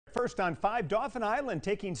First on 5, Dauphin Island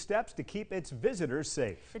taking steps to keep its visitors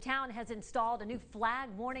safe. The town has installed a new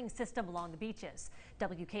flag warning system along the beaches.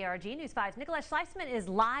 WKRG News 5's Nicolette Schleisman is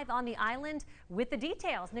live on the island with the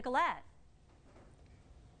details. Nicolette.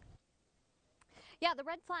 Yeah, the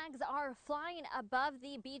red flags are flying above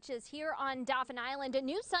the beaches here on Dauphin Island, a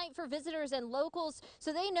new site for visitors and locals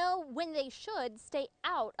so they know when they should stay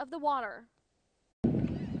out of the water.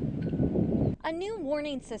 A new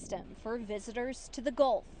warning system for visitors to the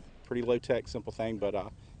Gulf. Pretty low-tech, simple thing, but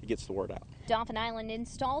it gets the word out. Dauphin Island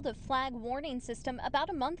installed a flag warning system about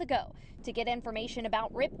a month ago to get information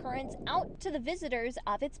about rip currents out to the visitors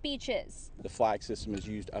of its beaches. The flag system is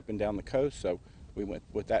used up and down the coast, so we went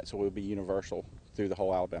with that, so it will be universal through the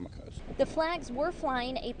whole Alabama coast. The flags were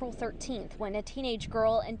flying April 13th when a teenage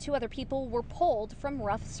girl and 2 other people were pulled from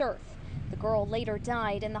rough surf. The girl later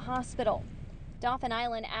died in the hospital. Dauphin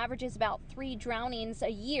Island averages about 3 drownings a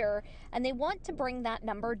year, and they want to bring that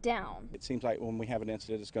number down. It seems like when we have an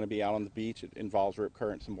incident, it's going to be out on the beach. It involves rip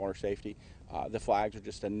currents and water safety. The flags are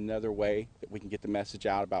just another way that we can get the message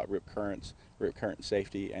out about rip current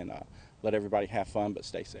safety, and let everybody have fun but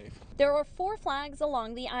stay safe. There are 4 flags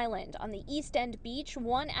along the island: on the East End Beach,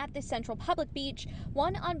 1 at the Central Public Beach,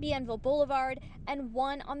 1 on Bienville Boulevard, and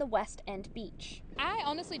 1 on the West End Beach. I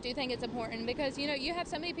honestly do think it's important because, you know, you have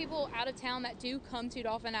so many people out of town that do come to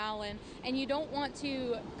Dauphin Island, and you don't want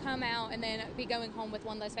to come out and then be going home with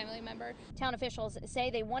one less family member. Town officials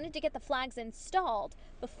say they wanted to get the flags installed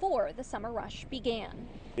before the summer rush began.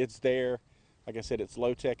 It's there. Like I said, it's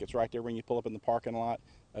low-tech. It's right there when you pull up in the parking lot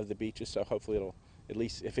of the beaches, so hopefully it'll, at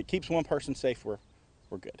least if it keeps one person safe, we're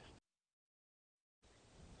good.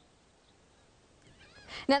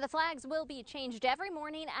 Now, the flags will be changed every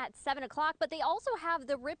morning at 7 o'clock, but they also have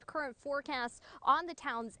the rip current forecast on the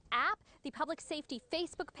town's app, the public safety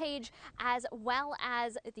Facebook page, as well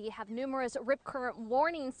as they have numerous rip current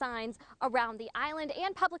warning signs around the island,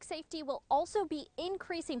 and public safety will also be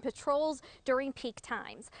increasing patrols during peak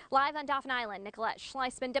times. Live on Dauphin Island, Nicolette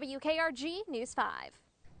Schleisman, WKRG News 5.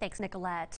 Thanks, Nicolette.